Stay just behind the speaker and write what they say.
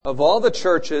Of all the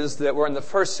churches that were in the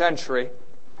first century,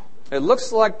 it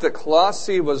looks like that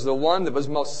Colossae was the one that was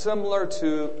most similar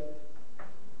to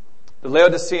the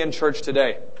Laodicean church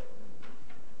today.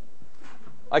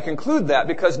 I conclude that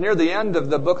because near the end of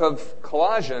the book of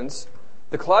Colossians,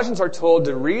 the Colossians are told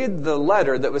to read the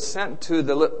letter that was sent to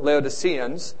the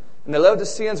Laodiceans, and the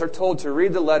Laodiceans are told to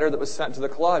read the letter that was sent to the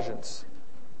Colossians.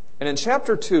 And in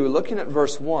chapter 2, looking at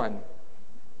verse 1,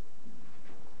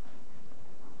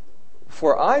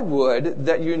 "For I would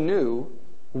that you knew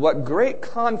what great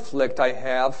conflict I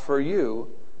have for you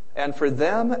and for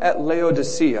them at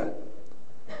Laodicea,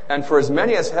 and for as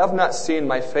many as have not seen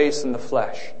my face in the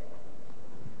flesh."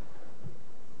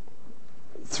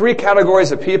 Three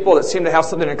categories of people that seem to have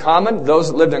something in common: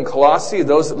 those that lived in Colossae,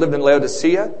 those that lived in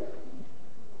Laodicea.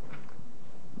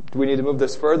 Do we need to move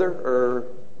this further, or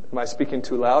am I speaking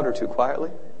too loud or too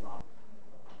quietly?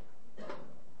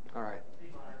 All right.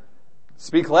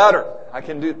 Speak louder. I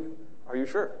can do. Are you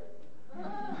sure?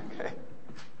 Okay.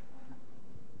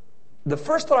 The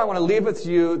first thought I want to leave with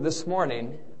you this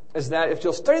morning is that if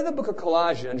you'll study the book of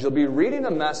Colossians, you'll be reading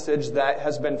a message that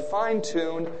has been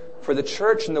fine-tuned for the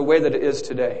church in the way that it is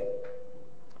today.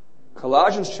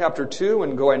 Colossians chapter 2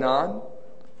 and going on,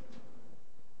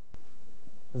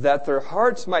 "That their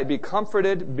hearts might be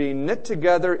comforted, being knit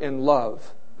together in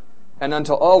love, and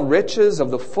unto all riches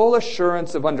of the full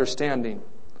assurance of understanding,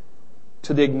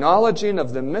 to the acknowledging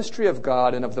of the mystery of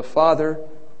God and of the Father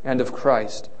and of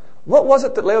Christ." What was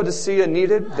it that Laodicea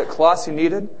needed, that Colossae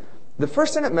needed? The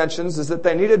first thing it mentions is that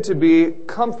they needed to be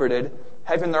comforted,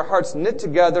 having their hearts knit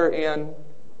together in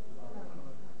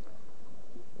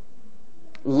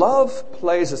love.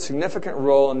 Plays a significant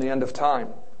role in the end of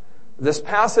time. This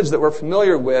passage that we're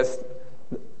familiar with,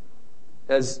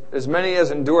 as many as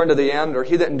endure unto the end, or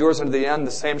he that endures unto the end,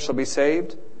 the same shall be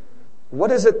saved.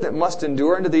 What is it that must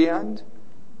endure unto the end?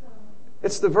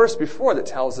 It's the verse before that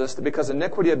tells us that because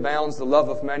iniquity abounds, the love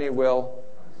of many will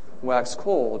wax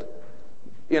cold.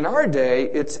 In our day,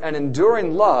 it's an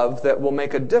enduring love that will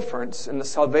make a difference in the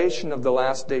salvation of the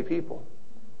last day people.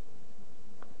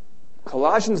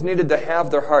 Colossians needed to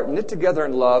have their heart knit together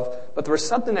in love, but there was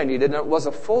something they needed, and it was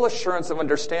a full assurance of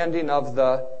understanding of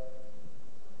the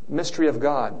mystery of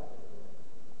God.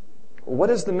 What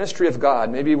is the mystery of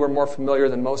God? Maybe we're more familiar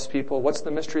than most people. What's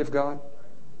the mystery of God?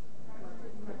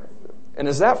 And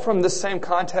is that from this same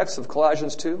context of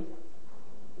Colossians 2?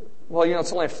 Well,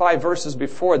 it's only 5 verses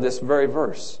before this very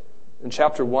verse. In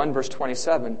chapter 1, verse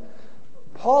 27,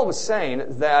 Paul was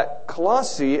saying that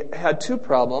Colossae had 2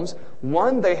 problems.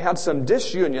 One, they had some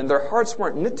disunion. Their hearts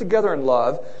weren't knit together in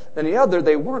love. And the other,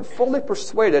 they weren't fully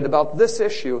persuaded about this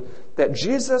issue, that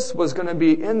Jesus was going to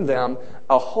be in them,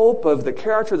 a hope of the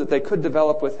character that they could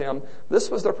develop with him.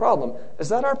 This was their problem. Is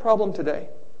that our problem today?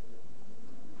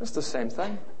 It's the same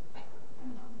thing.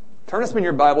 Turn with me in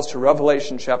your Bibles to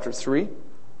Revelation chapter 3.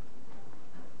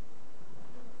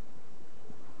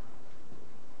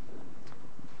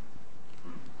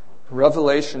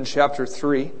 Revelation chapter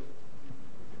 3.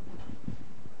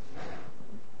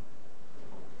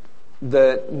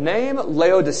 The name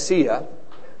Laodicea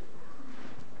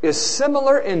is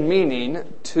similar in meaning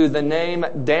to the name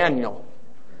Daniel.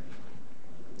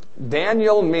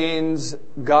 Daniel means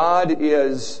God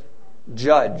is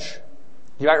judge.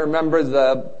 You might remember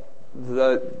the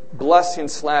blessing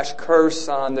 / curse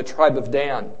on the tribe of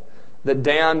Dan, that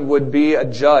Dan would be a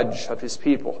judge of his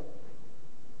people.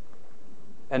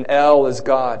 And El is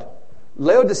God.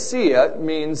 Laodicea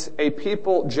means a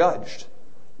people judged.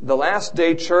 The last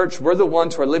day church, we're the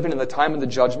ones who are living in the time of the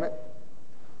judgment.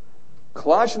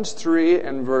 Colossians 3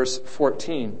 and verse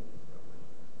 14.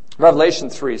 Revelation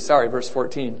 3, verse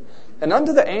 14. "And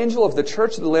unto the angel of the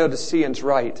church of the Laodiceans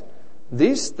write,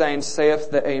 These things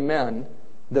saith the Amen,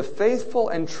 the faithful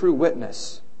and true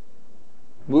witness."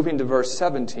 Moving to verse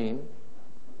 17.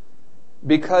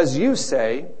 "Because you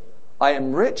say, I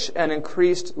am rich and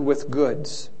increased with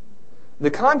goods." The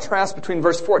contrast between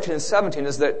verse 14 and 17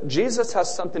 is that Jesus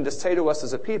has something to say to us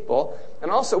as a people,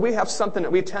 and also we have something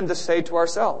that we tend to say to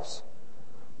ourselves.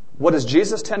 What does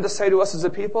Jesus tend to say to us as a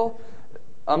people?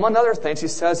 Among other things, he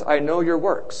says, "I know your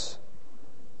works."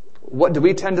 What do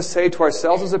we tend to say to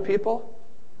ourselves as a people?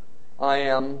 I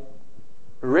am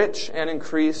rich and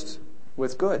increased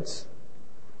with goods.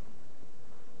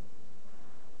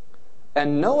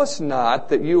 "And knowest not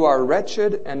that you are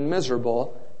wretched and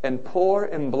miserable and poor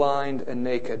and blind and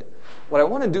naked." What I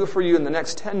want to do for you in the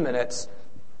next 10 minutes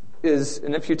is,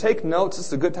 and if you take notes, this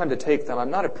is a good time to take them.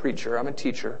 I'm not a preacher, I'm a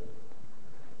teacher.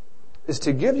 Is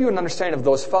to give you an understanding of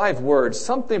those 5 words,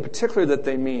 something particular that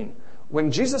they mean.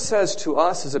 When Jesus says to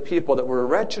us as a people that we're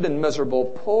wretched and miserable,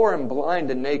 poor and blind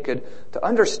and naked, to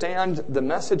understand the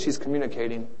message he's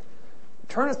communicating,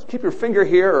 keep your finger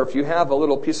here, or if you have a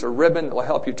little piece of ribbon that will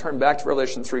help you turn back to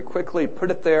Revelation 3 quickly,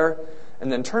 put it there, and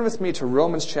then turn with me to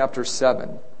Romans chapter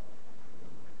 7.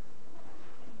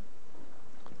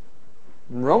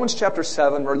 In Romans chapter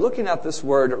 7, we're looking at this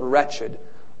word wretched.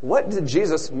 What did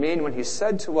Jesus mean when he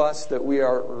said to us that we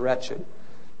are wretched?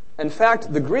 In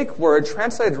fact, the Greek word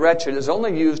translated wretched is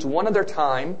only used one other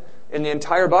time in the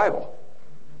entire Bible.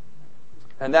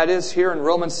 And that is here in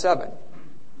Romans 7.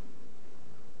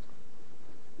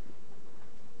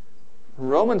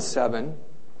 Romans 7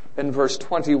 in verse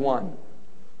 21.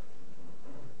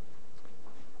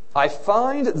 I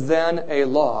find then a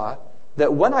law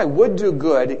that when I would do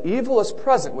good, evil is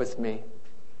present with me.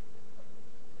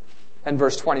 And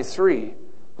verse 23.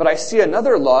 But I see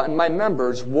another law in my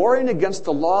members, warring against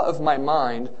the law of my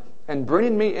mind and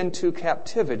bringing me into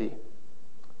captivity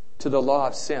to the law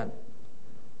of sin.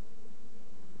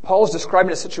 Paul is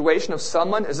describing a situation of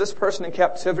someone. Is this person in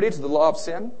captivity to the law of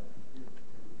sin?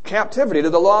 Captivity to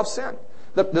the law of sin.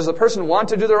 Does the person want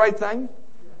to do the right thing?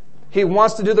 He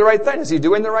wants to do the right thing. Is he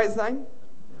doing the right thing?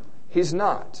 He's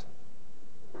not.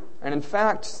 And in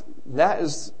fact, that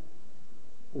is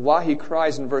why he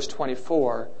cries in verse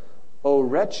 24, O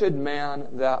wretched man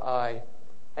that I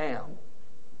am.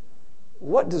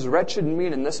 What does wretched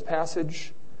mean in this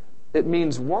passage? It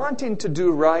means wanting to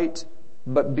do right,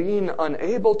 but being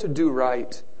unable to do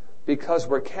right because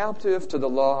we're captive to the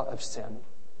law of sin.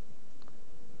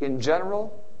 In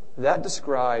general, that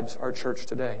describes our church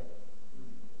today.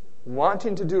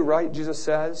 Wanting to do right, Jesus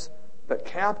says, but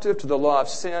captive to the law of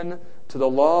sin, to the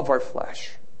law of our flesh.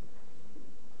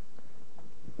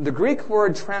 The Greek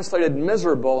word translated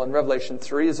miserable in Revelation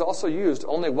 3 is also used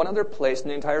only one other place in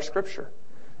the entire Scripture.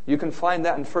 You can find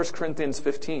that in 1 Corinthians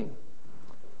 15.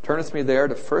 Turn with me there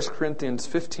to 1 Corinthians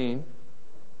 15.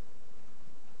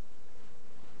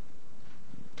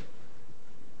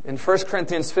 In 1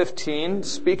 Corinthians 15,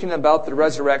 speaking about the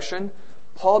resurrection,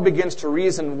 Paul begins to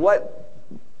reason what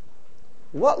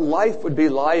life would be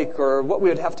like or what we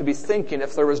would have to be thinking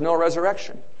if there was no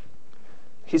resurrection.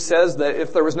 He says that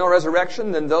if there was no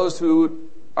resurrection, then those who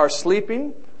are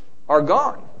sleeping are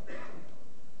gone.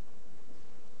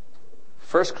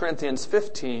 1 Corinthians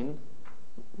 15,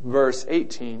 verse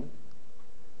 18.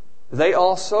 They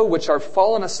also, which are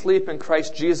fallen asleep in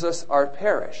Christ Jesus, are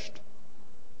perished.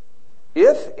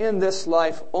 If in this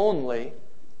life only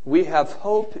we have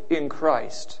hope in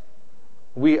Christ,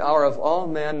 we are of all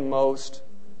men most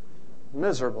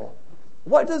miserable.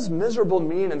 What does miserable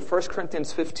mean in 1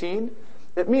 Corinthians 15?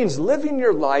 It means living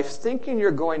your life thinking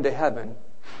you're going to heaven,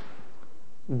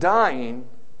 dying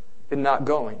and not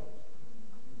going.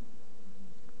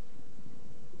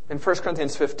 In 1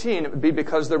 Corinthians 15, it would be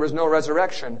because there was no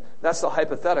resurrection. That's the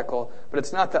hypothetical, but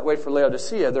it's not that way for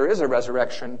Laodicea. There is a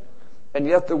resurrection, and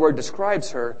yet the word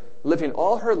describes her living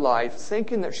all her life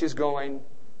thinking that she's going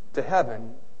to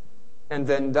heaven, and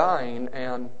then dying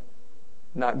and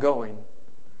not going.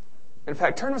 In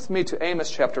fact, turn with me to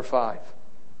Amos chapter 5.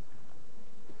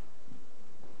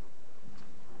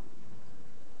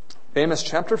 Amos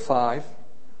chapter 5.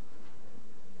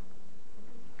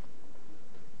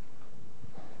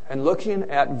 And looking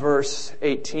at verse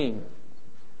 18.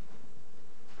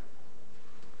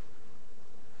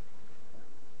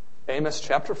 Amos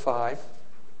chapter 5.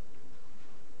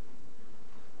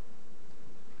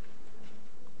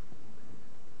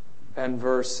 And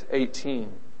verse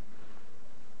 18.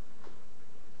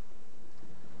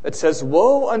 It says,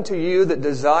 Woe unto you that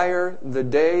desire the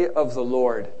day of the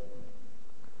Lord.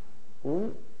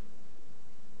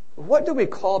 What do we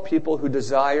call people who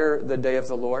desire the day of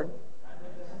the Lord?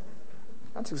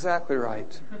 That's exactly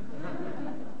right.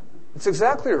 It's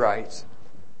exactly right.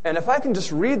 And if I can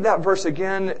just read that verse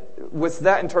again with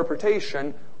that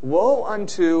interpretation, woe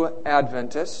unto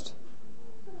Adventist.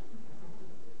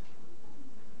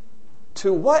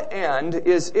 To what end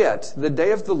is it, the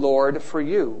day of the Lord, for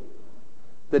you?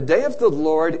 The day of the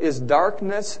Lord is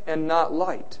darkness and not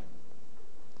light.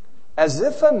 As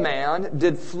if a man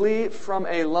did flee from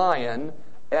a lion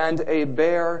and a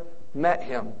bear met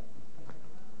him.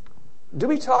 Do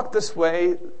we talk this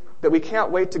way that we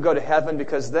can't wait to go to heaven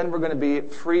because then we're going to be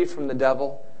free from the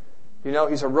devil? You know,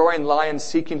 he's a roaring lion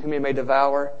seeking whom he may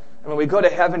devour. And when we go to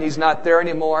heaven, he's not there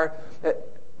anymore.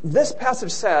 This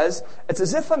passage says it's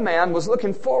as if a man was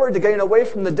looking forward to getting away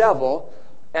from the devil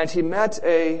and he met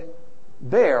a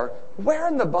bear. Where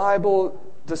in the Bible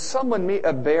does someone meet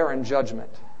a bear in judgment?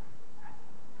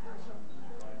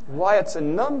 Why, it's a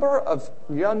number of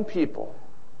young people.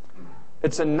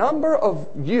 It's a number of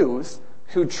youth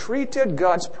who treated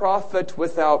God's prophet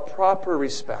without proper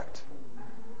respect.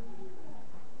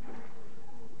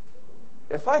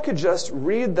 If I could just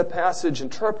read the passage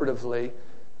interpretively,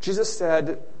 Jesus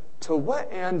said, to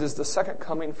what end is the second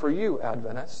coming for you,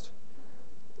 Adventist?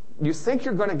 You think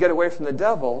you're going to get away from the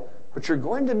devil, but you're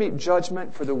going to meet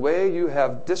judgment for the way you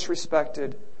have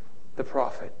disrespected the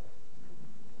prophet.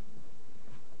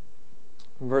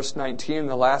 Verse 19,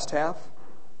 the last half.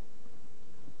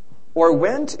 Or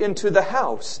went into the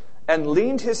house and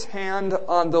leaned his hand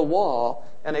on the wall,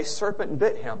 and a serpent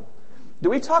bit him. Do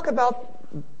we talk about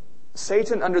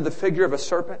Satan under the figure of a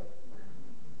serpent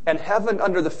and heaven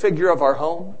under the figure of our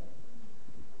home?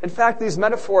 In fact, these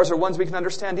metaphors are ones we can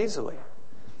understand easily.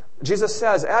 Jesus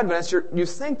says, Adventists, you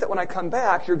think that when I come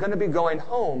back, you're going to be going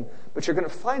home, but you're going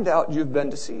to find out you've been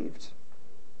deceived.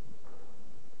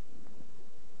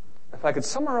 If I could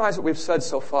summarize what we've said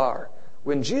so far,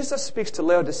 when Jesus speaks to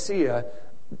Laodicea,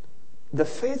 the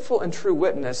faithful and true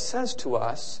witness says to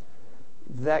us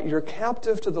that you're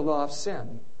captive to the law of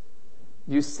sin.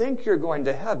 You think you're going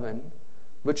to heaven,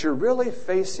 but you're really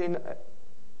facing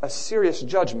a serious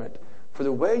judgment for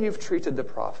the way you've treated the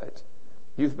prophet.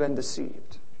 You've been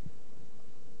deceived.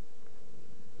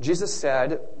 Jesus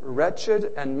said,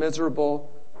 wretched and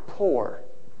miserable, poor.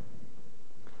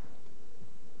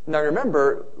 Now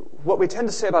remember, what we tend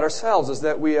to say about ourselves is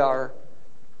that we are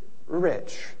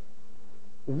rich.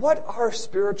 What are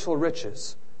spiritual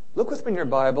riches? Look with me in your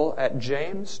Bible at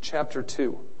James chapter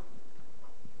 2.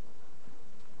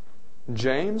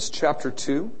 James chapter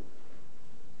 2.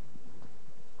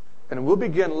 And we'll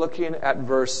begin looking at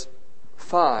verse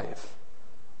 5.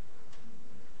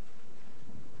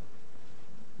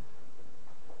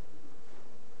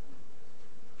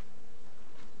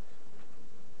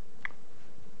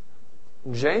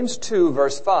 James 2,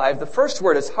 verse 5, the first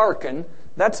word is hearken.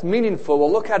 That's meaningful.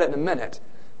 We'll look at it in a minute.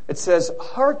 It says,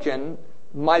 hearken,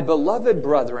 my beloved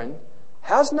brethren,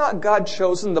 has not God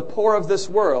chosen the poor of this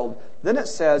world? Then it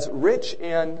says, rich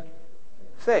in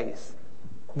faith.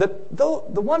 The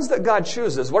ones that God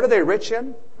chooses, what are they rich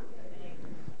in?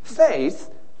 Faith.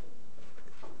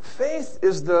 Faith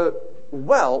is the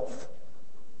wealth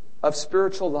of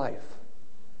spiritual life.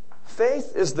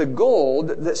 Faith is the gold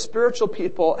that spiritual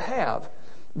people have.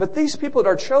 But these people that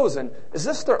are chosen, is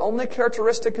this their only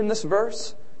characteristic in this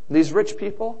verse? These rich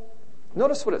people?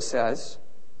 Notice what it says.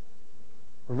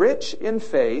 Rich in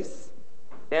faith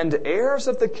and heirs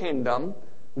of the kingdom,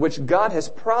 which God has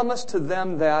promised to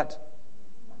them that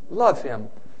love Him.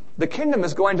 The kingdom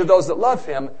is going to those that love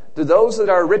Him. Do those that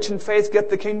are rich in faith get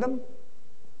the kingdom?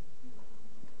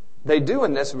 They do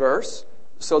in this verse.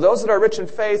 So those that are rich in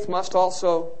faith must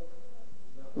also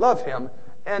love Him.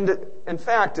 And in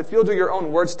fact, if you'll do your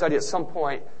own word study at some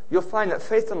point, you'll find that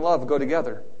faith and love go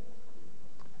together.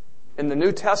 In the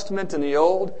New Testament and the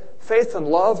Old, faith and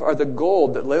love are the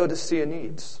gold that Laodicea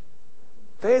needs.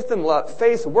 Faith and love,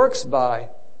 faith works by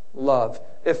love.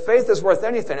 If faith is worth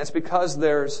anything, it's because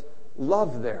there's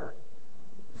love there.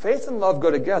 Faith and love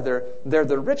go together. They're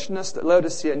the richness that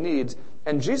Laodicea needs.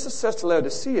 And Jesus says to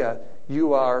Laodicea,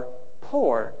 you are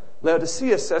poor.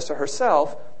 Laodicea says to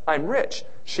herself, I'm rich.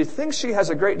 She thinks she has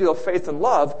a great deal of faith and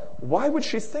love. Why would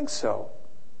she think so?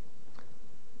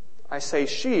 I say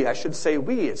she, I should say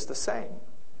we. It's the same.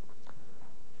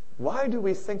 Why do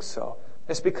we think so?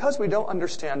 It's because we don't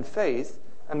understand faith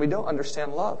and we don't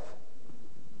understand love.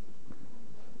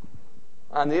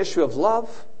 On the issue of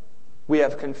love, we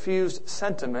have confused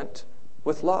sentiment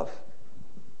with love.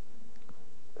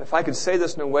 If I could say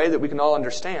this in a way that we can all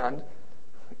understand,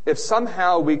 if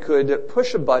somehow we could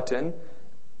push a button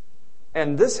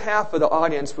and this half of the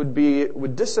audience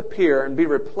would disappear and be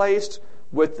replaced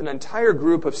with an entire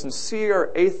group of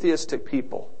sincere atheistic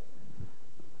people,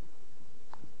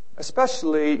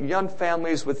 especially young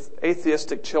families with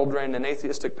atheistic children and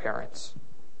atheistic parents,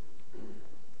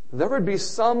 there would be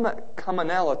some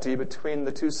commonality between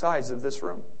the two sides of this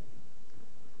room.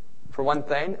 For one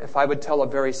thing, if I would tell a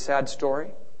very sad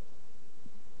story,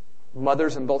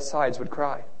 mothers on both sides would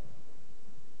cry.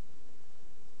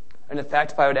 And in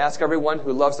fact, if I would ask everyone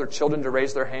who loves their children to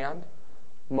raise their hand,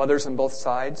 mothers on both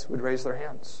sides would raise their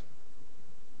hands.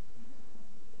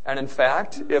 And in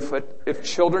fact, if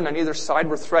children on either side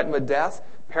were threatened with death,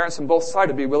 parents on both sides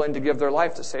would be willing to give their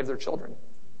life to save their children.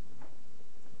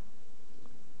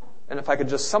 And if I could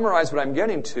just summarize what I'm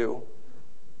getting to,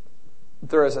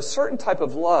 there is a certain type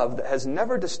of love that has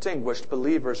never distinguished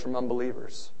believers from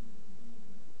unbelievers.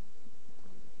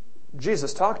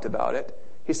 Jesus talked about it.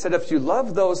 He said, if you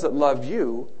love those that love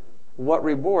you, what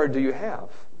reward do you have?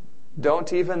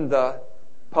 Don't even the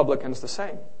publicans the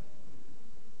same?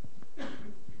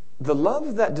 The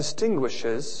love that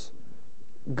distinguishes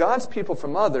God's people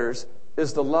from others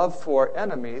is the love for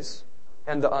enemies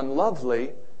and the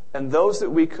unlovely and those that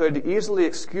we could easily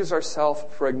excuse ourselves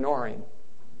for ignoring.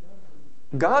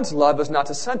 God's love is not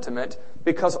a sentiment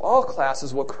because all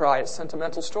classes will cry at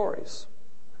sentimental stories.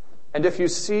 And if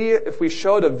we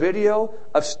showed a video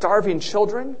of starving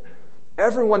children,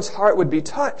 everyone's heart would be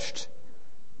touched.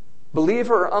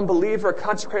 Believer or unbeliever,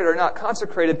 consecrated or not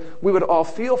consecrated, we would all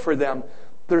feel for them.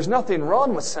 There's nothing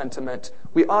wrong with sentiment.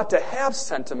 We ought to have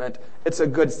sentiment. It's a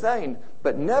good thing,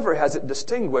 but never has it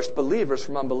distinguished believers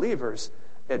from unbelievers.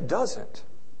 It doesn't.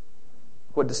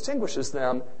 What distinguishes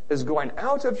them is going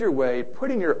out of your way,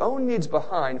 putting your own needs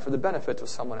behind for the benefit of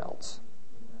someone else.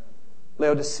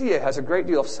 Laodicea has a great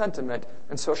deal of sentiment,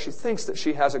 and so she thinks that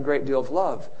she has a great deal of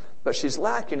love. But she's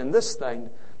lacking in this thing,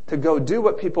 to go do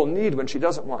what people need when she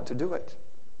doesn't want to do it.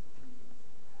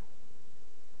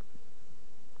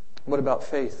 What about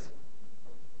faith?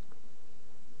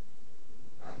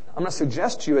 I'm going to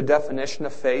suggest to you a definition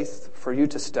of faith for you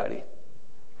to study.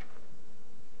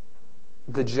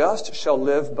 The just shall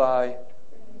live by...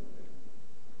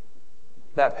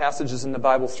 That passage is in the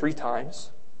Bible 3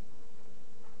 times.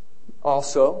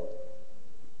 Also,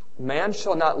 man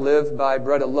shall not live by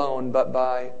bread alone, but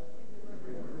by...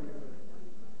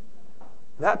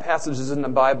 That passage is in the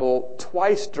Bible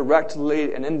twice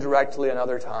directly and indirectly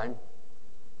another time.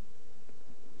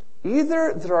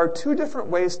 Either there are 2 different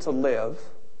ways to live,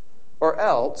 or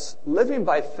else living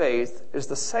by faith is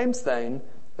the same thing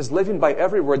as living by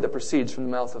every word that proceeds from the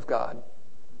mouth of God.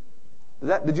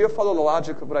 Did you follow the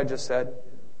logic of what I just said?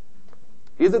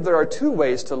 Either there are 2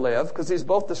 ways to live, because these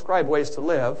both describe ways to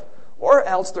live, or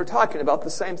else they're talking about the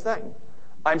same thing.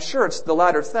 I'm sure it's the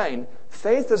latter thing.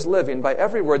 Faith is living by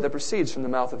every word that proceeds from the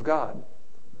mouth of God.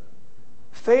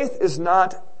 Faith is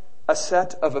not a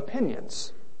set of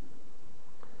opinions.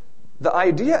 The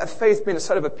idea of faith being a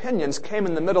set of opinions came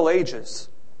in the Middle Ages.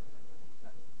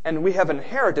 And we have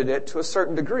inherited it to a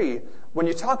certain degree. When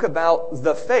you talk about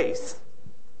the faith,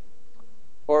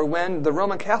 or when the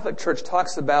Roman Catholic Church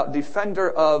talks about defender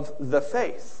of the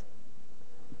faith,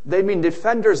 they mean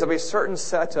defenders of a certain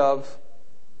set of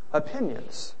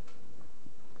opinions.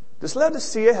 Does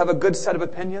Laodicea have a good set of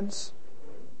opinions?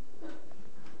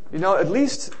 At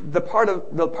least the part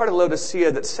of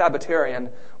Laodicea that's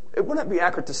Sabbatarian, it wouldn't be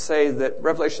accurate to say that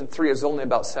Revelation 3 is only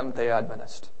about Seventh-day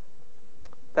Adventist.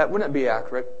 That wouldn't be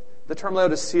accurate. The term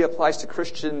Laodicea applies to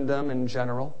Christendom in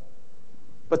general.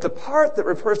 But the part that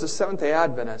refers to Seventh-day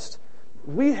Adventist,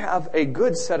 we have a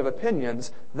good set of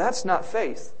opinions. That's not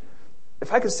faith.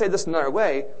 If I could say this another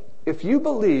way, if you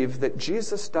believe that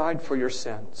Jesus died for your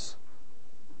sins,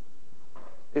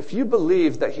 if you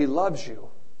believe that He loves you,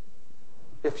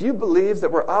 if you believe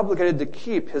that we're obligated to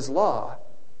keep His law,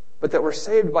 but that we're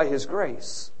saved by His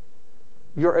grace,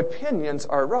 your opinions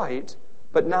are right,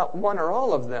 but not one or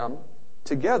all of them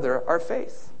together are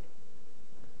faith.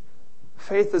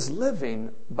 Faith is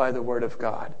living by the Word of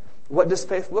God. What does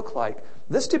faith look like?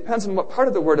 This depends on what part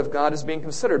of the Word of God is being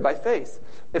considered by faith.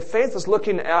 If faith is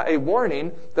looking at a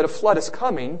warning that a flood is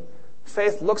coming,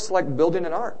 faith looks like building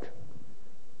an ark.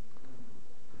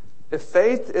 If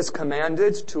faith is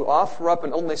commanded to offer up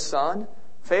an only son,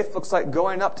 faith looks like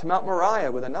going up to Mount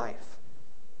Moriah with a knife.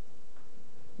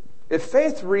 If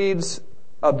faith reads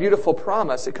a beautiful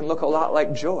promise, it can look a lot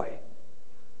like joy.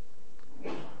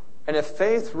 And if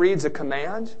faith reads a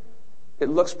command, it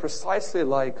looks precisely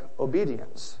like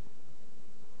obedience.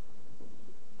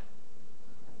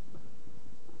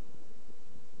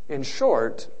 In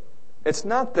short, it's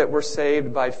not that we're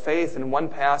saved by faith in one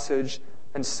passage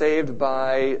and saved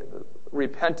by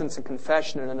repentance and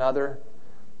confession in another,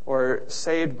 or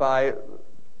saved by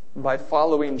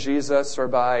following Jesus or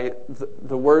by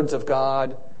the words of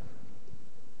God.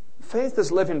 Faith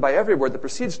is living by every word that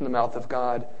proceeds from the mouth of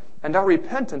God, and our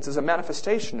repentance is a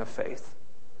manifestation of faith.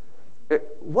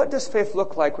 What does faith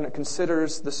look like when it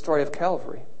considers the story of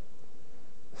Calvary?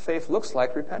 Faith looks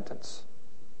like repentance.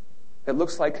 It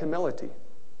looks like humility.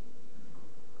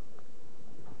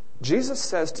 Jesus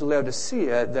says to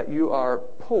Laodicea that you are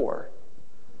poor,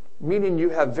 meaning you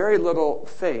have very little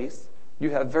faith, you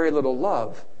have very little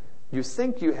love. You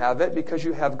think you have it because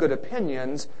you have good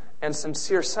opinions and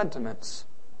sincere sentiments.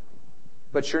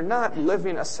 But you're not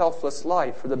living a selfless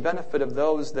life for the benefit of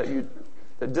those that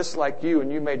dislike you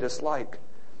and you may dislike.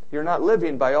 You're not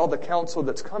living by all the counsel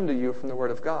that's come to you from the Word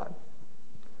of God.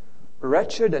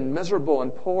 Wretched and miserable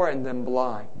and poor and then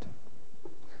blind.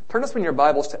 Turn us in your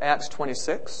Bibles to Acts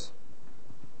 26.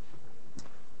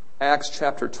 Acts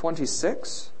chapter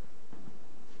 26.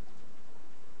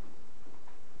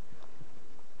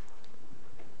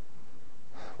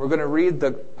 We're going to read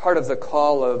the part of the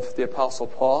call of the Apostle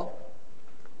Paul.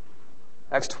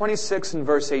 Acts 26 and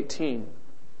verse 18.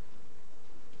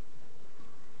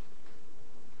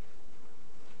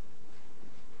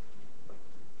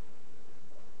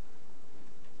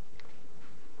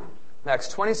 Acts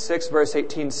 26 verse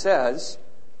 18 says,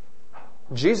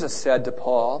 Jesus said to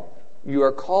Paul, "You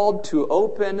are called to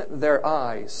open their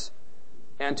eyes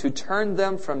and to turn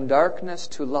them from darkness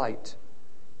to light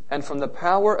and from the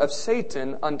power of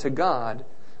Satan unto God,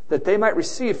 that they might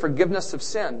receive forgiveness of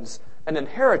sins and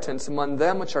inheritance among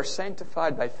them which are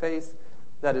sanctified by faith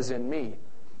that is in me."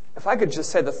 If I could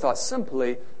just say the thought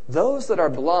simply, those that are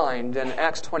blind in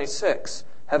Acts 26,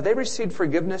 have they received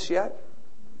forgiveness yet?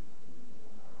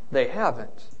 They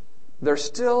haven't. They're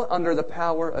still under the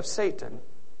power of Satan.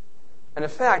 And in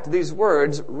fact, these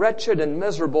words, wretched and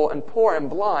miserable and poor and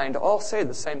blind, all say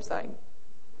the same thing.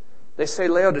 They say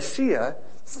Laodicea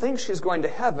thinks she's going to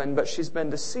heaven, but she's been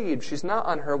deceived. She's not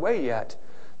on her way yet.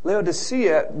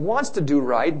 Laodicea wants to do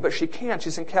right, but she can't.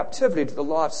 She's in captivity to the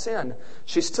law of sin.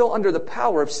 She's still under the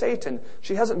power of Satan.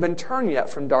 She hasn't been turned yet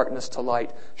from darkness to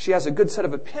light. She has a good set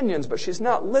of opinions, but she's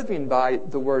not living by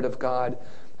the word of God.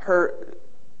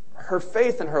 Her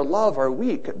faith and her love are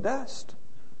weak at best.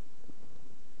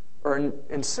 Or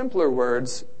in simpler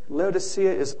words,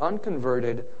 Laodicea is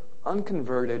unconverted,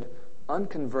 unconverted,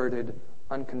 unconverted,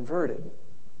 unconverted.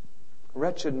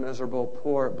 Wretched, miserable,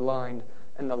 poor, blind.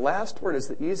 And the last word is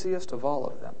the easiest of all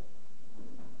of them.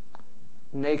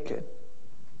 Naked.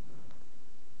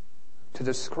 To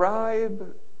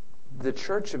describe the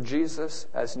church of Jesus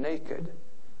as naked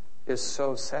is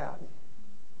so sad.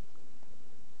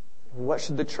 What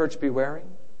should the church be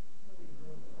wearing?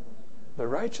 The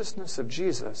righteousness of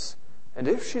Jesus. And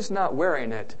if she's not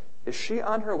wearing it, is she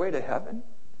on her way to heaven?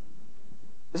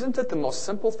 Isn't it the most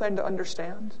simple thing to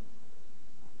understand?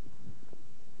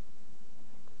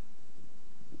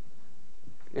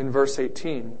 In verse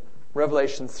 18,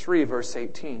 Revelation 3, verse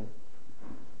 18,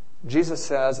 Jesus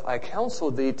says, "I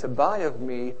counsel thee to buy of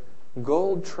me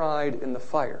gold tried in the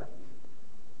fire."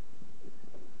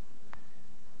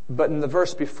 But in the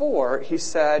verse before, he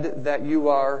said that you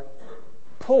are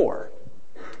poor.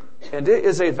 And it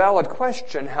is a valid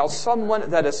question how someone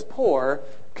that is poor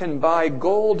can buy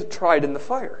gold tried in the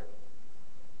fire.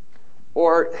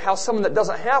 Or how someone that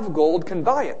doesn't have gold can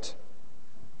buy it.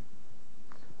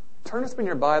 Turn with me in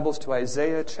your Bibles to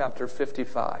Isaiah chapter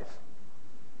 55.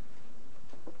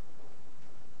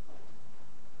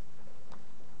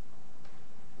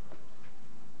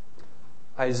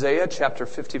 Isaiah chapter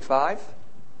 55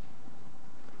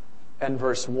 and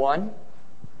verse 1.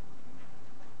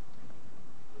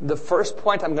 The first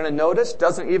point I'm going to notice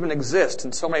doesn't even exist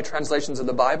in so many translations of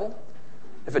the Bible.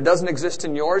 If it doesn't exist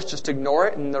in yours, just ignore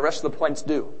it, and the rest of the points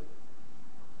do.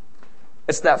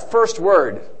 It's that first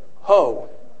word, ho.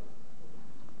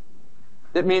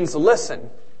 It means listen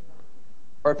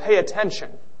or pay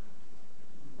attention.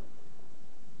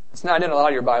 It's not in a lot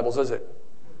of your Bibles, is it?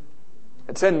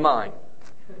 It's in mine.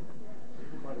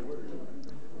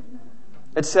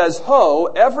 It says, "Ho,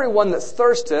 everyone that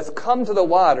thirsteth, come to the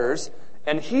waters,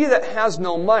 and he that has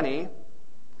no money,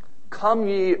 come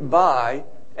ye buy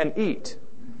and eat."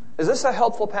 Is this a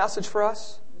helpful passage for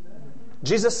us?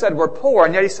 Jesus said we're poor,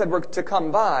 and yet he said we're to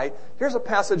come buy. Here's a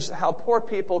passage how poor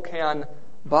people can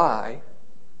buy.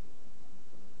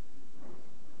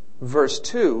 Verse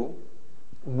 2,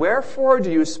 "Wherefore do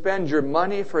you spend your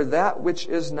money for that which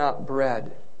is not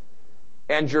bread,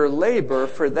 and your labor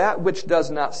for that which does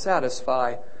not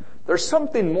satisfy?" There's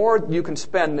something more you can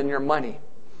spend than your money.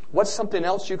 What's something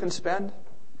else you can spend?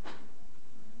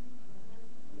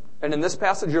 And in this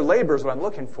passage, your labor is what I'm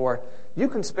looking for. You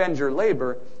can spend your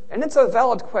labor. And it's a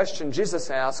valid question Jesus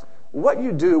asked, what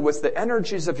you do with the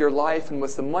energies of your life and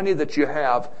with the money that you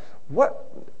have,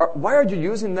 why are you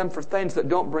using them for things that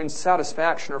don't bring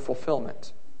satisfaction or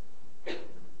fulfillment?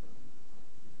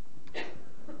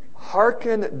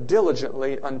 "Hearken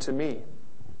diligently unto me."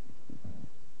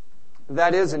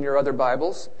 That is in your other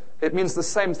Bibles. It means the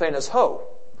same thing as ho.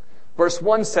 Verse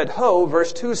 1 said ho.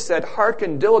 Verse 2 said,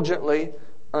 "Hearken diligently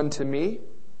unto me,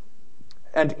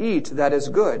 and eat that is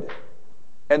good."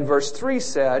 And verse 3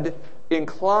 said,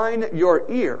 "Incline your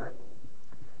ear."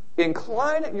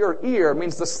 Incline your ear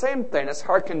means the same thing as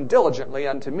hearken diligently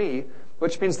unto me,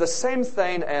 which means the same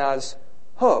thing as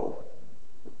ho.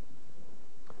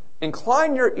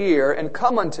 Incline your ear and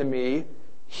come unto me,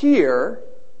 hear,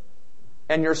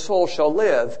 and your soul shall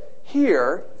live.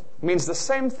 Hear means the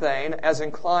same thing as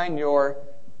incline your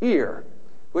ear,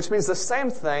 which means the same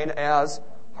thing as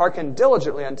hearken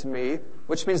diligently unto me,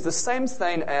 which means the same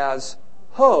thing as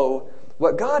ho.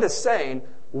 What God is saying,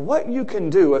 what you can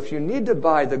do if you need to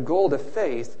buy the gold of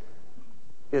faith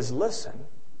is listen.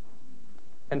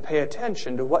 and pay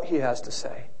attention to what he has to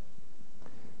say.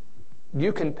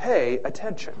 You can pay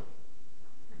attention.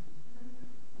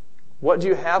 What do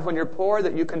you have when you're poor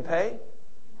that you can pay?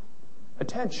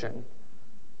 Attention.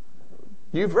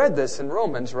 You've read this in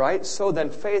Romans, right? So then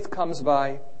faith comes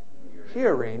by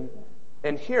hearing,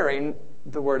 and hearing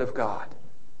the Word of God.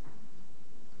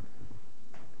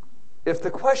 If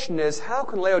the question is, how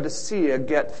can Laodicea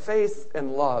get faith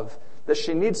and love that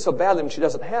she needs so badly when she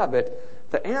doesn't have it,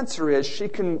 the answer is she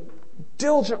can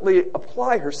diligently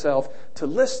apply herself to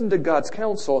listen to God's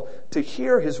counsel, to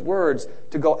hear His words,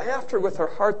 to go after with her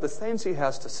heart the things He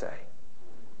has to say.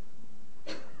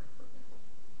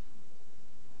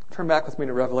 Turn back with me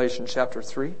to Revelation chapter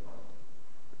 3.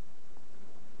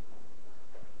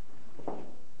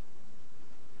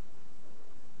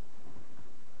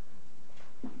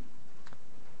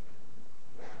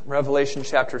 Revelation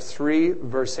chapter 3,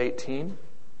 verse 18.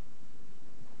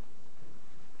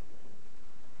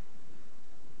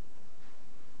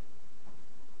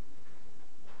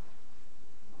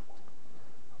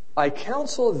 I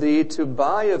counsel thee to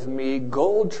buy of me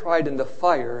gold tried in the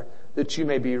fire, that you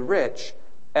may be rich,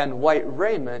 and white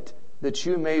raiment, that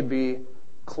you may be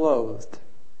clothed.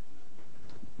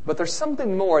 But there's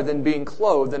something more than being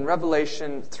clothed in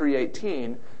Revelation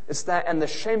 3:18. It's that and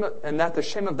that the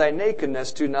shame of thy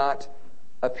nakedness do not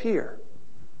appear.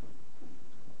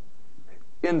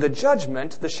 In the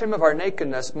judgment, the shame of our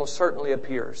nakedness most certainly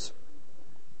appears.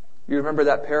 You remember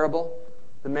that parable?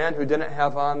 The man who didn't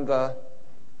have on the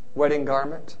wedding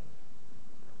garment?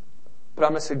 But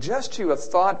I'm going to suggest to you a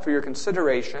thought for your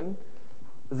consideration,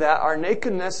 that our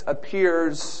nakedness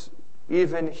appears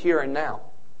even here and now.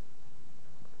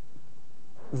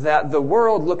 That the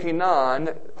world looking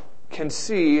on can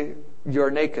see your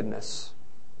nakedness.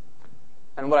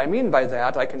 And what I mean by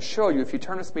that, I can show you if you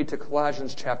turn with me to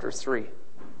Colossians chapter 3.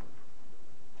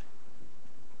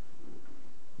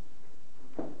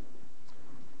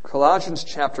 Colossians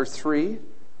chapter 3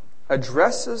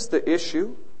 addresses the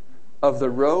issue of the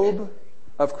robe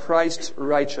of Christ's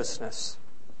righteousness.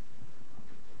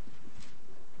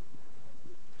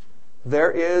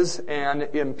 There is an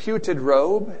imputed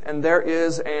robe and there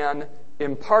is an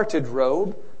imparted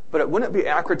robe, but it wouldn't be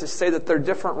accurate to say that they're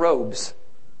different robes.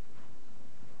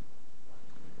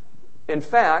 In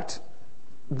fact,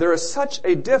 there is such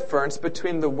a difference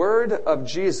between the word of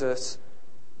Jesus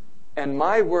and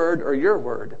my word or your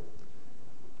word.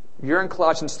 You're in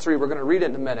Colossians 3. We're going to read it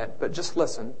in a minute, but just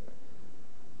listen.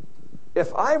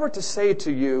 If I were to say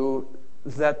to you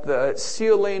that the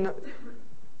ceiling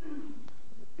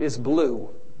is blue,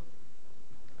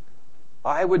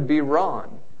 I would be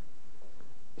wrong.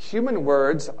 Human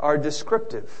words are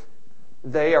descriptive.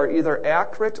 They are either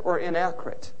accurate or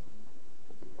inaccurate.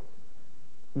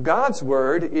 God's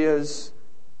word is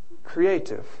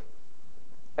creative.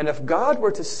 And if God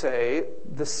were to say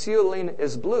the ceiling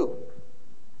is blue,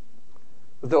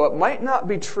 though it might not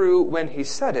be true when He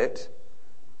said it,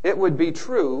 it would be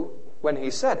true when He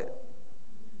said it.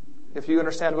 If you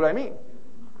understand what I mean.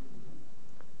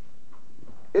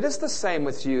 It is the same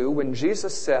with you when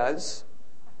Jesus says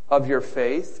of your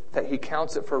faith that He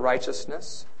counts it for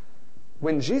righteousness.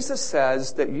 When Jesus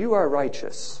says that you are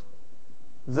righteous,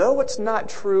 though it's not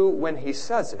true when He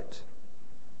says it,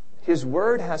 His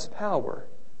word has power,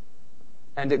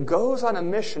 and it goes on a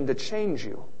mission to change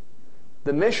you.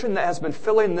 The mission that has been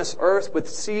filling this earth with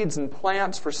seeds and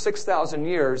plants for 6,000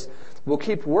 years will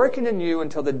keep working in you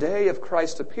until the day of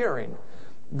Christ appearing.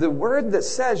 The word that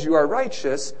says you are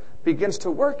righteous begins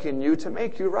to work in you to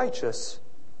make you righteous.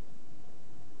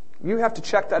 You have to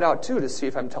check that out too to see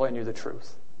if I'm telling you the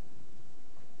truth.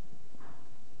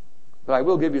 But I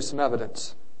will give you some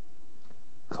evidence.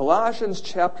 Colossians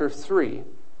chapter 3,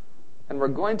 and we're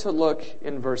going to look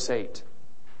in verse 8.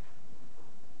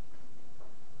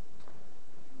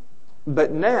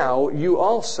 But now you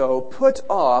also put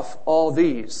off all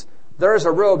these. There is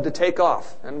a robe to take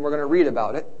off, and we're going to read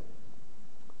about it.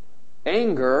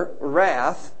 Anger,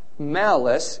 wrath,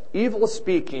 malice, evil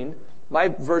speaking. My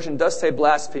version does say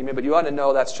blasphemy, but you ought to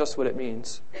know that's just what it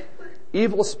means.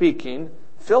 Evil speaking,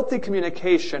 filthy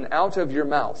communication out of your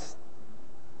mouth.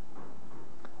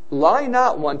 Lie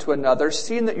not one to another,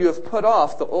 seeing that you have put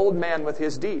off the old man with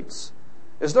his deeds.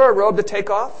 Is there a robe to take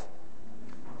off?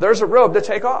 There's a robe to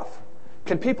take off.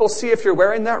 Can people see if you're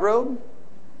wearing that robe?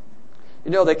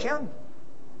 You know they can.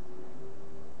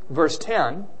 Verse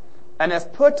 10, and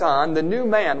have put on the new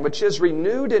man, which is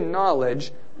renewed in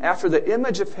knowledge after the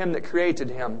image of Him that created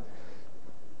him.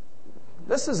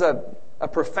 This is a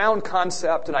profound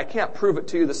concept, and I can't prove it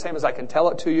to you the same as I can tell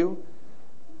it to you.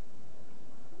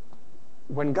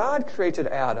 When God created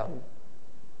Adam,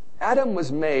 Adam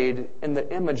was made in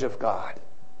the image of God.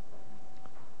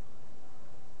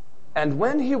 And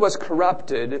when he was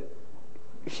corrupted,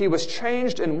 he was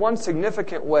changed in one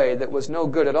significant way that was no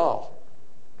good at all.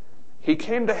 He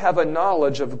came to have a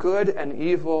knowledge of good and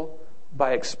evil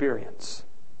by experience.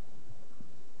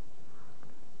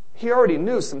 He already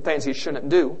knew some things he shouldn't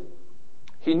do.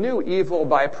 He knew evil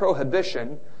by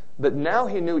prohibition, but now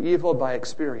he knew evil by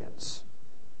experience.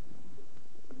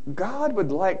 God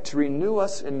would like to renew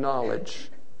us in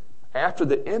knowledge after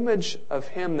the image of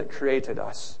Him that created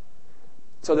us,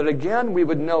 so that again we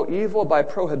would know evil by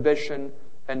prohibition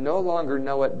and no longer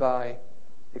know it by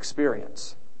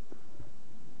experience.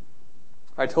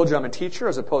 I told you I'm a teacher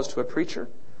as opposed to a preacher.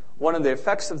 One of the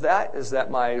effects of that is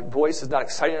that my voice is not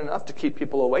exciting enough to keep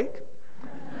people awake.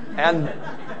 And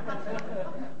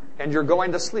you're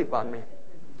going to sleep on me.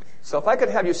 So if I could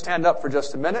have you stand up for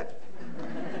just a minute,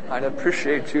 I'd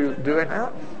appreciate you doing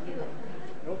that.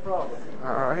 No problem.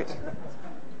 All right.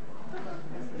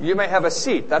 You may have a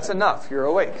seat. That's enough. You're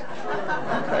awake.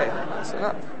 Okay, that's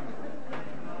enough.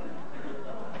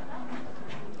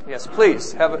 Yes,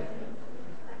 please have it.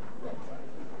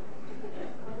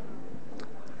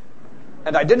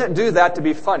 And I didn't do that to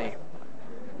be funny.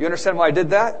 You understand why I did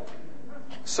that?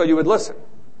 So you would listen.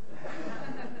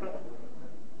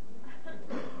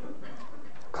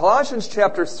 Colossians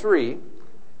chapter 3,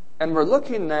 and we're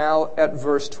looking now at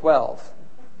verse 12.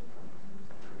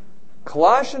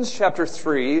 Colossians chapter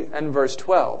 3 and verse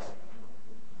 12.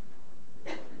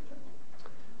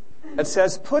 It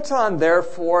says, "Put on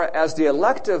therefore as the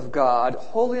elect of God,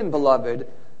 holy and beloved,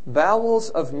 bowels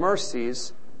of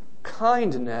mercies,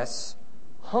 kindness,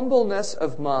 humbleness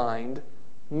of mind,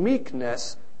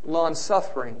 meekness,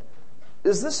 long-suffering."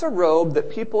 Is this a robe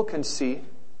that people can see?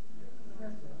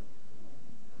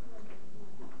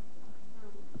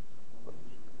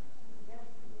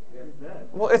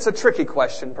 Well, it's a tricky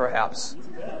question, perhaps.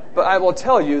 But I will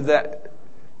tell you that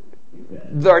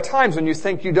there are times when you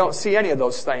think you don't see any of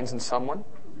those things in someone.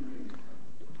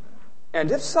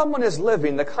 And if someone is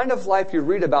living the kind of life you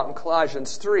read about in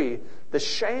Colossians 3, the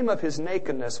shame of his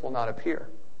nakedness will not appear.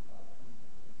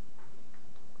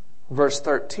 Verse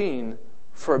 13,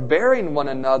 "Forbearing one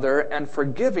another and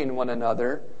forgiving one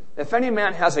another, if any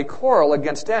man has a quarrel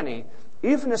against any,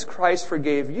 even as Christ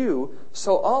forgave you,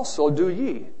 so also do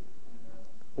ye.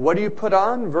 What do you put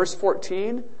on?" Verse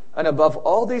 14, "And above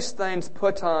all these things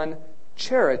put on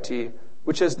charity,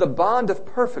 which is the bond of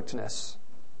perfectness."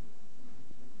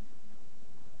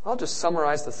 I'll just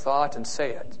summarize the thought and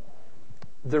say it.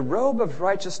 The robe of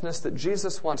righteousness that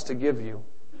Jesus wants to give you,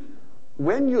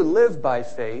 when you live by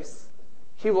faith,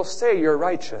 He will say you're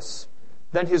righteous.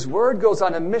 Then His Word goes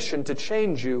on a mission to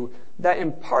change you. That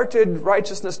imparted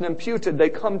righteousness and imputed, they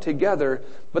come together,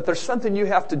 but there's something you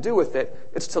have to do with it.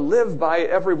 It's to live by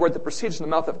every word that proceeds from the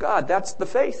mouth of God. That's the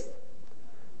faith.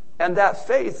 And that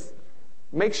faith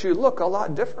makes you look a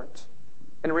lot different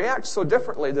and react so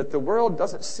differently that the world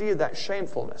doesn't see that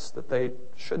shamefulness that they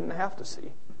shouldn't have to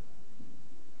see.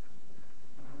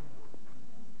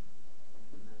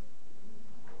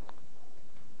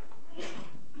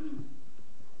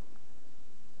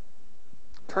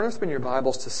 Turn with me in your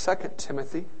Bibles to 2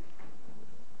 Timothy.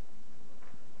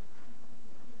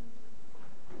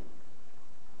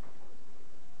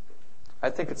 I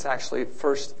think it's actually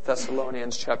 1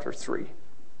 Thessalonians chapter 3.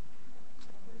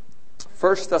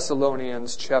 1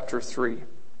 Thessalonians chapter 3.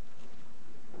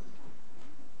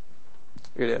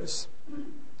 It is.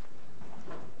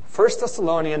 1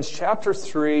 Thessalonians chapter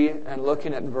 3 and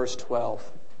looking at verse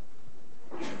 12.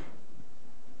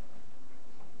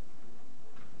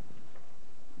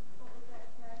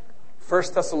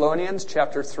 1 Thessalonians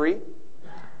chapter 3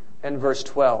 and verse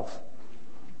 12.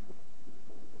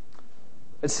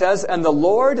 It says, "And the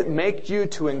Lord make you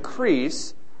to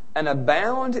increase and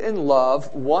abound in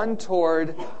love one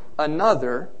toward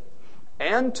another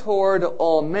and toward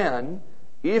all men,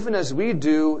 even as we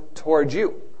do toward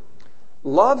you."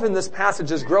 Love in this passage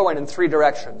is growing in three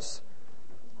directions.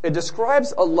 It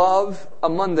describes a love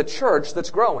among the church that's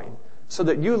growing, so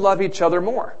that you love each other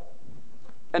more.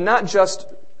 And not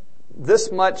just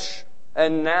this much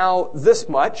and now this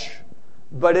much,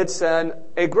 but it's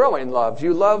a growing love.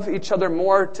 You love each other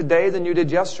more today than you did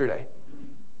yesterday.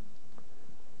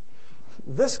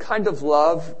 This kind of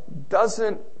love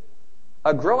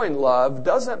a growing love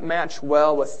doesn't match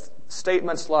well with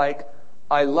statements like,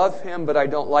 "I love him, but I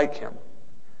don't like him."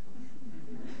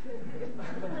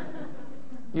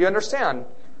 You understand?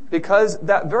 Because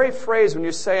that very phrase, when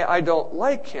you say, "I don't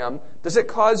like him," does it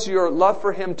cause your love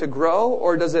for him to grow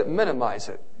or does it minimize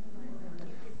it?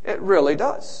 It really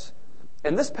does.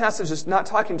 And this passage is not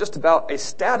talking just about a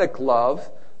static love,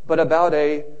 but about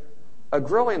a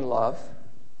growing love.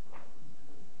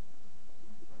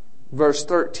 Verse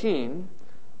 13,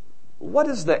 what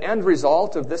is the end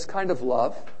result of this kind of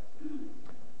love?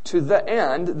 To the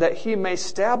end that he may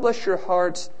establish your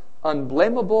hearts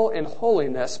unblameable in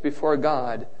holiness before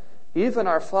God, even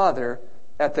our Father,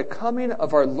 at the coming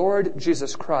of our Lord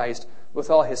Jesus Christ with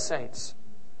all his saints.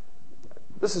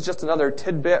 This is just another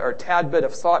tidbit or tad bit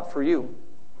of thought for you.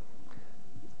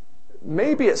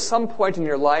 Maybe at some point in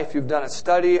your life you've done a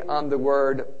study on the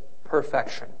word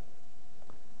perfection.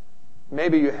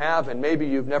 Maybe you have, and maybe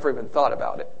you've never even thought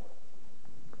about it.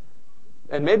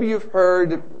 And maybe you've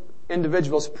heard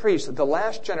individuals preach that the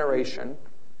last generation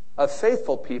of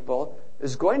faithful people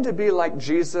is going to be like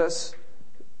Jesus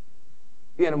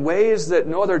in ways that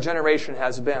no other generation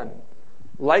has been,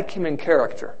 like him in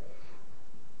character.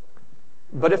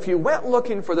 But if you went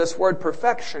looking for this word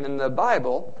perfection in the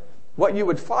Bible, what you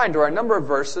would find are a number of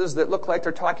verses that look like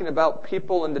they're talking about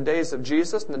people in the days of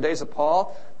Jesus, in the days of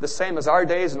Paul, the same as our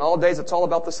days, and all days it's all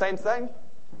about the same thing.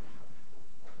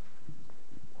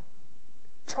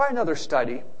 Try another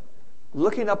study,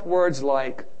 looking up words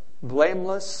like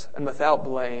blameless and without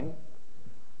blame,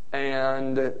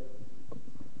 and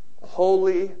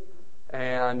holy,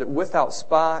 and without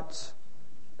spot,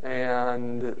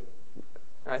 and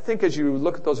I think as you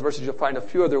look at those verses, you'll find a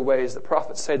few other ways that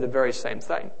prophets say the very same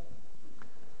thing.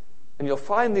 And you'll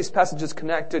find these passages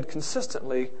connected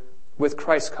consistently with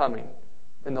Christ's coming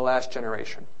in the last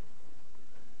generation.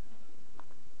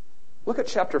 Look at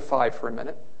chapter 5 for a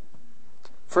minute.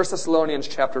 1 Thessalonians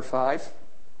chapter 5.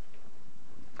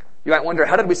 You might wonder,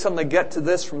 how did we suddenly get to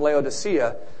this from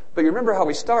Laodicea? But you remember how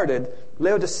we started.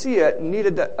 Laodicea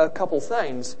needed a couple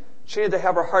things. She needed to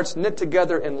have her hearts knit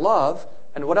together in love.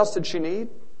 And what else did she need?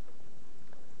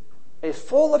 A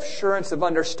full assurance of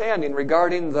understanding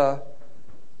regarding the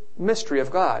mystery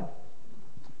of God.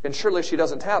 And surely she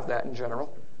doesn't have that in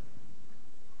general.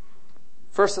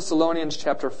 1 Thessalonians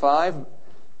chapter 5.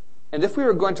 And if we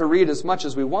were going to read as much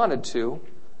as we wanted to,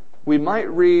 we might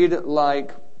read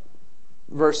like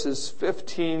verses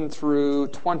 15 through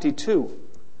 22.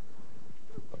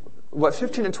 What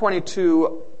 15 and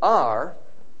 22 are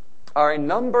a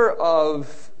number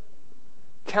of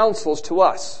counsels to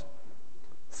us.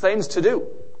 Things to do.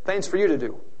 Things for you to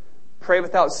do. Pray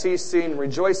without ceasing.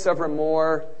 Rejoice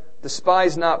evermore.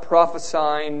 Despise not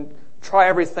prophesying. Try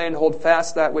everything. Hold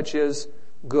fast that which is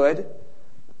good.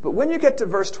 But when you get to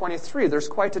verse 23, there's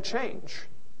quite a change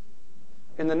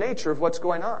in the nature of what's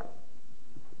going on.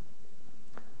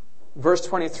 Verse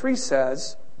 23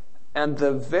 says, "And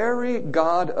the very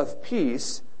God of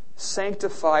peace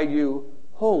sanctify you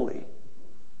wholly."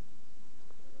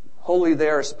 Holy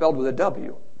there is spelled with a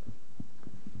W.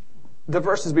 The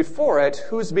verses before it,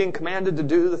 who's being commanded to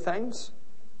do the things?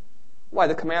 Why,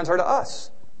 the commands are to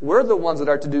us. We're the ones that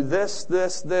are to do this,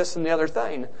 this, this, and the other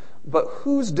thing. But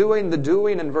who's doing the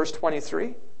doing in verse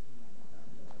 23?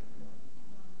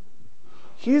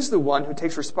 He's the one who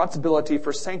takes responsibility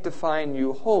for sanctifying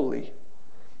you wholly.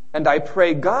 And I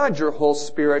pray God your whole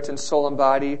spirit and soul and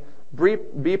body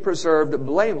be preserved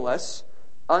blameless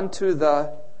unto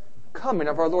the coming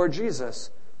of our Lord Jesus.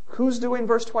 Who's doing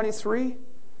verse 23?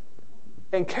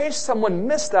 In case someone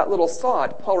missed that little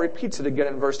thought, Paul repeats it again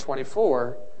in verse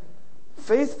 24.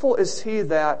 Faithful is he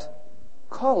that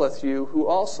calleth you, who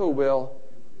also will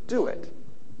do it.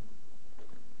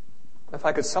 If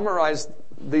I could summarize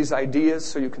these ideas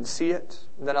so you can see it,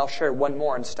 then I'll share one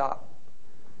more and stop.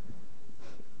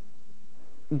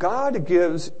 God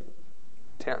gives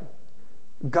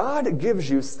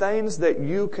you things that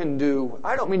you can do.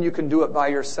 I don't mean you can do it by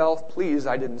yourself. Please,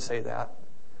 I didn't say that.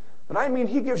 But I mean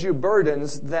He gives you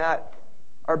burdens that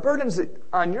are burdens that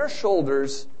on your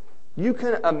shoulders you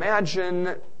can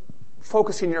imagine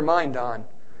focusing your mind on.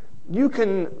 You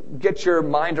can get your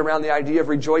mind around the idea of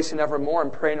rejoicing evermore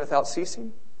and praying without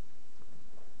ceasing.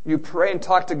 You pray and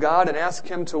talk to God and ask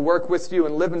Him to work with you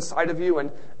and live inside of you,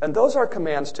 and those are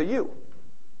commands to you.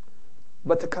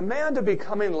 But the command of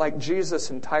becoming like Jesus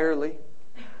entirely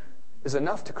is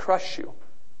enough to crush you.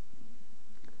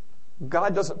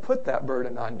 God doesn't put that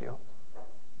burden on you.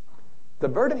 The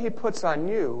burden He puts on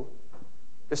you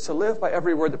is to live by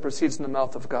every word that proceeds from the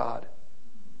mouth of God.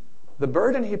 The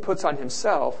burden He puts on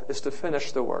Himself is to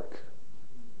finish the work.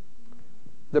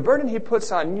 The burden He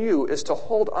puts on you is to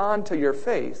hold on to your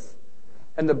faith.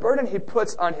 And the burden He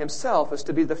puts on Himself is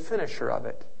to be the finisher of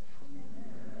it.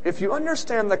 If you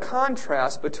understand the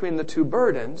contrast between the two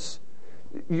burdens,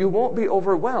 you won't be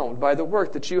overwhelmed by the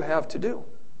work that you have to do.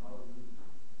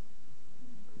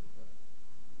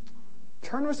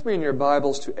 Turn with me in your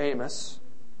Bibles to Amos,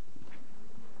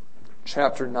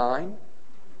 chapter 9.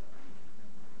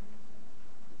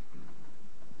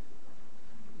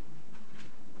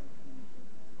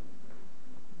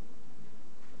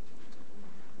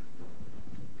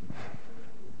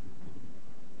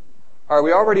 Are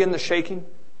we already in the shaking?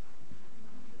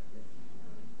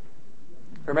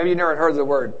 Or maybe you never heard the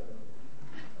word.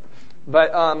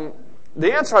 But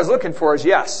the answer I was looking for is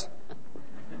yes.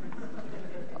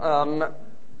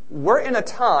 We're in a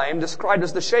time described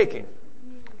as the shaking.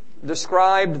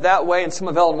 Described that way in some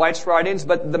of Ellen White's writings,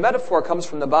 but the metaphor comes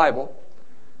from the Bible.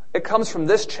 It comes from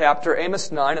this chapter,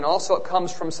 Amos 9, and also it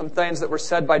comes from some things that were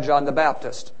said by John the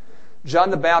Baptist.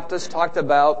 John the Baptist talked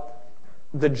about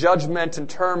the judgment in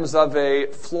terms of a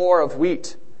floor of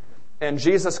wheat, and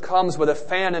Jesus comes with a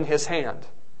fan in his hand.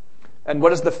 And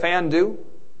what does the fan do?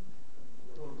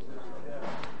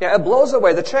 Yeah, it blows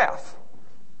away the chaff.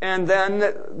 And then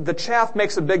the chaff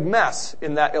makes a big mess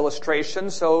in that illustration.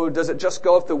 So does it just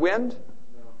go with the wind?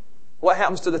 No. What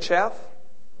happens to the chaff?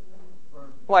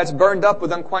 Well, it's burned up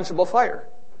with unquenchable fire.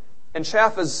 And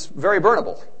chaff is very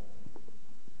burnable.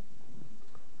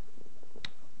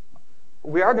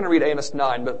 We are going to read Amos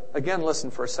 9, but again, listen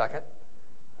for a second.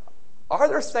 Are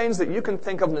there things that you can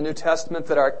think of in the New Testament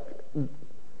that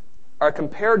are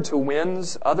compared to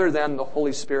winds other than the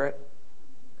Holy Spirit?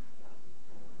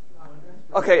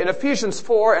 Okay, in Ephesians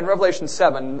 4 and Revelation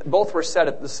 7, both were said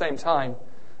at the same time.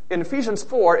 In Ephesians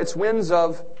 4, it's winds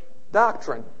of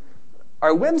doctrine.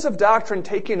 Are winds of doctrine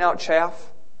taking out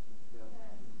chaff?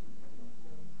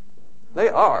 They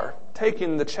are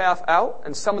taking the chaff out,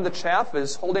 and some of the chaff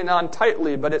is holding on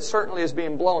tightly, but it certainly is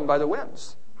being blown by the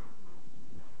winds.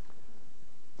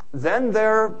 Then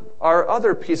there are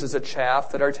other pieces of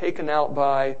chaff that are taken out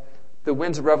by the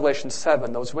winds of Revelation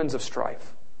 7, those winds of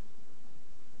strife.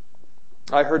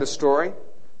 I heard a story.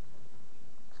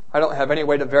 I don't have any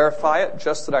way to verify it,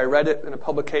 just that I read it in a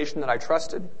publication that I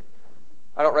trusted.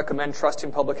 I don't recommend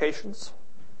trusting publications.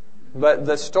 But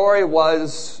the story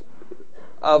was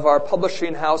of our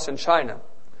publishing house in China,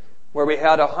 where we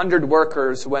had 100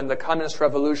 workers when the Communist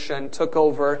Revolution took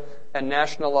over and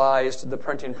nationalized the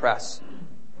printing press.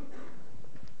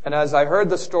 And as I heard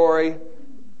the story,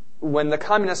 when the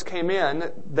communists came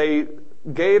in, they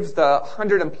gave the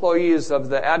 100 employees of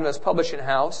the Adventist Publishing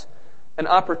House an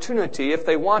opportunity, if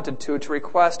they wanted to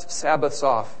request Sabbaths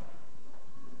off.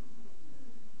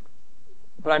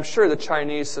 But I'm sure the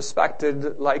Chinese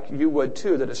suspected, like you would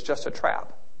too, that it's just a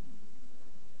trap.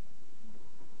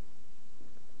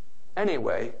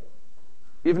 Anyway,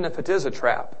 even if it is a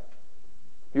trap,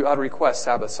 you ought to request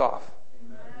Sabbaths off.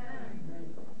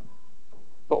 Amen.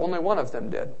 But only one of them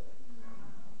did.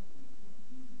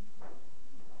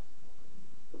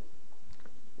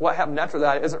 What happened after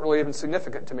that isn't really even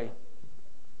significant to me.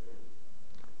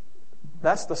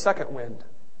 That's the second wind.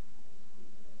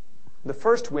 The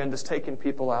first wind is taking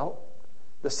people out.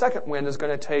 The second wind is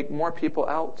going to take more people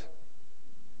out.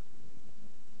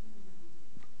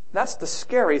 That's the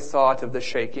scary thought of the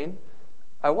shaking.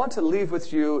 I want to leave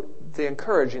with you the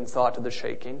encouraging thought of the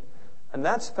shaking, and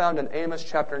that's found in Amos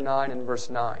chapter 9 and verse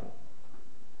 9.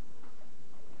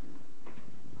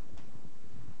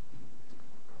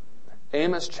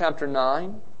 Amos chapter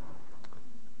 9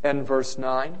 and verse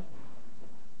 9.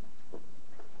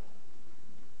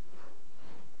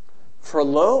 For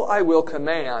lo, I will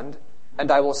command, and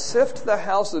I will sift the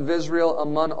house of Israel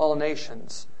among all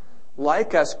nations,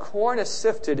 like as corn is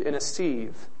sifted in a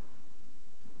sieve.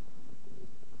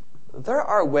 There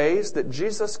are ways that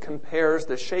Jesus compares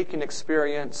the shaking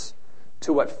experience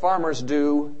to what farmers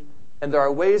do, and there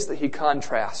are ways that he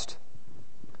contrasts.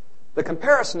 The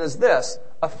comparison is this.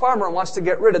 A farmer wants to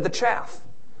get rid of the chaff.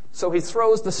 So he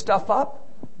throws the stuff up,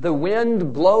 the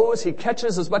wind blows, he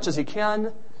catches as much as he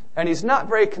can, and he's not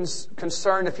very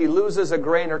concerned if he loses a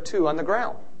grain or two on the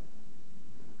ground.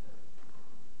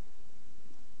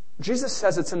 Jesus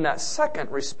says it's in that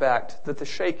second respect that the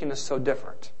shaking is so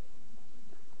different.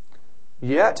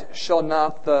 Yet shall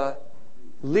not the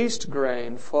least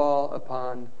grain fall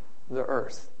upon the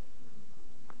earth.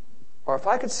 Or if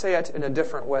I could say it in a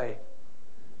different way,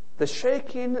 the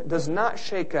shaking does not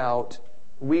shake out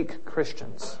weak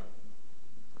Christians.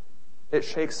 It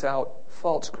shakes out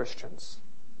false Christians.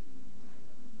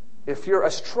 If you're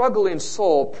a struggling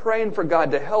soul praying for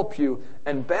God to help you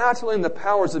and battling the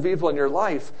powers of evil in your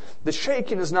life, the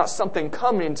shaking is not something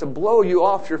coming to blow you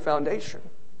off your foundation.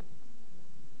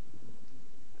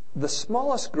 The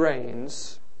smallest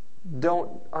grains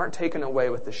aren't taken away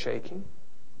with the shaking.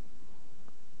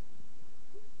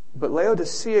 But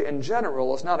Laodicea in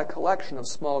general is not a collection of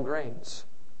small grains.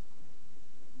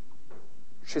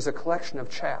 She's a collection of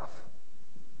chaff.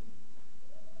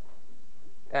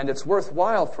 And it's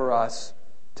worthwhile for us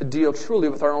to deal truly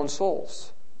with our own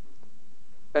souls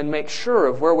and make sure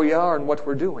of where we are and what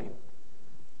we're doing.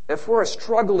 If we're a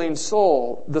struggling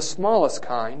soul, the smallest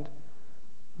kind,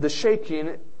 the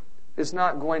shaking is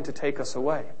not going to take us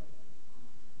away.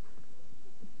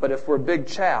 But if we're big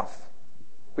chaff,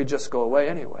 we just go away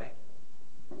anyway.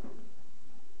 I'm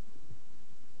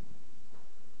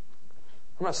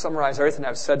going to summarize everything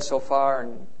I've said so far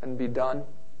and be done.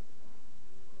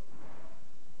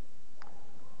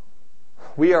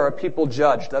 We are a people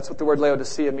judged. That's what the word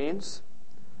Laodicea means.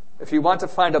 If you want to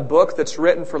find a book that's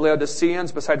written for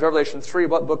Laodiceans besides Revelation 3,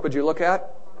 what book would you look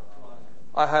at?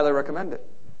 I highly recommend it.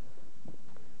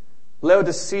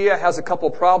 Laodicea has a couple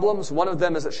problems. One of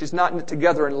them is that she's not knit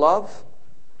together in love.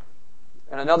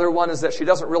 And another one is that she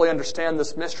doesn't really understand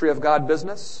this mystery of God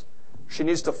business. She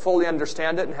needs to fully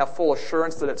understand it and have full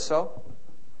assurance that it's so.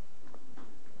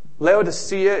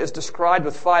 Laodicea is described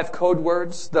with 5 code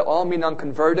words that all mean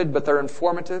unconverted, but they're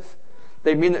informative.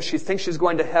 They mean that she thinks she's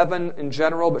going to heaven in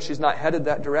general, but she's not headed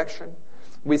that direction.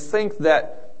 We think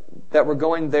that we're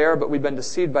going there, but we've been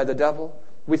deceived by the devil.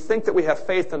 We think that we have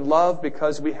faith and love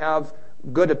because we have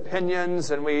good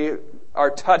opinions and we are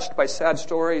touched by sad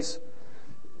stories.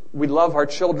 We love our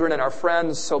children and our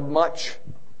friends so much,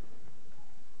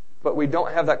 but we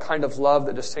don't have that kind of love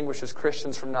that distinguishes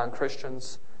Christians from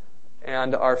non-Christians.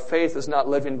 And our faith is not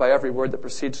living by every word that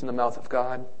proceeds from the mouth of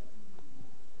God.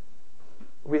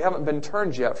 We haven't been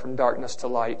turned yet from darkness to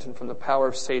light and from the power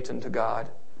of Satan to God.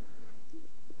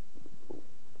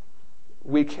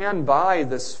 We can buy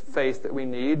this faith that we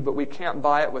need, but we can't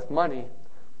buy it with money.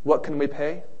 What can we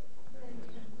pay?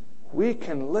 We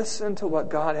can listen to what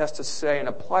God has to say and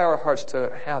apply our hearts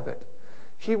to have it.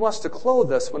 He wants to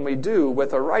clothe us when we do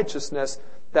with a righteousness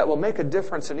that will make a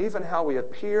difference in even how we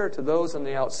appear to those on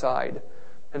the outside.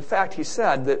 In fact, he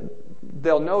said that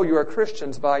they'll know you are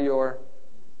Christians by your...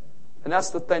 And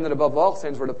that's the thing that above all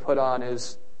things we're to put on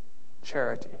is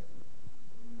charity.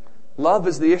 Love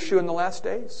is the issue in the last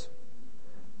days.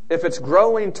 If it's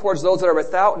growing towards those that are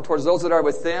without and towards those that are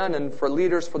within and for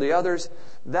leaders, for the others,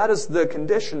 that is the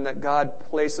condition that God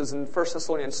places in 1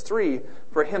 Thessalonians 3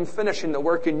 for Him finishing the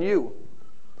work in you.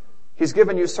 He's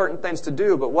given you certain things to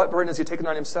do, but what burden has He taken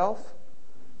on Himself?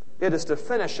 It is to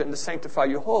finish it and to sanctify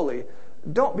you wholly.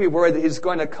 Don't be worried that He's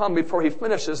going to come before He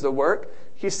finishes the work.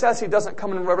 He says He doesn't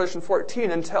come in Revelation 14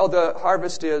 until the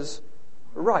harvest is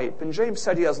ripe. And James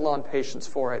said He has long patience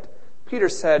for it. Peter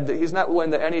said that He's not willing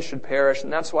that any should perish,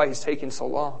 and that's why He's taking so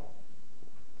long.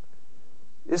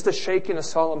 Is the shaking a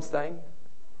solemn thing?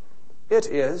 It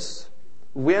is.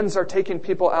 Winds are taking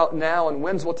people out now, and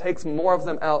winds will take more of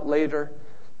them out later.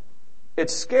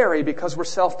 It's scary because we're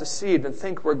self-deceived and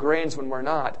think we're grains when we're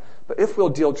not. But if we'll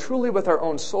deal truly with our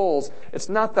own souls, it's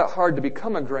not that hard to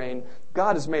become a grain.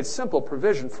 God has made simple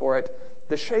provision for it.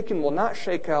 The shaking will not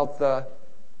shake out the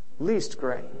least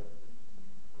grain.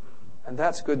 And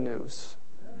that's good news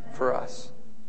for us.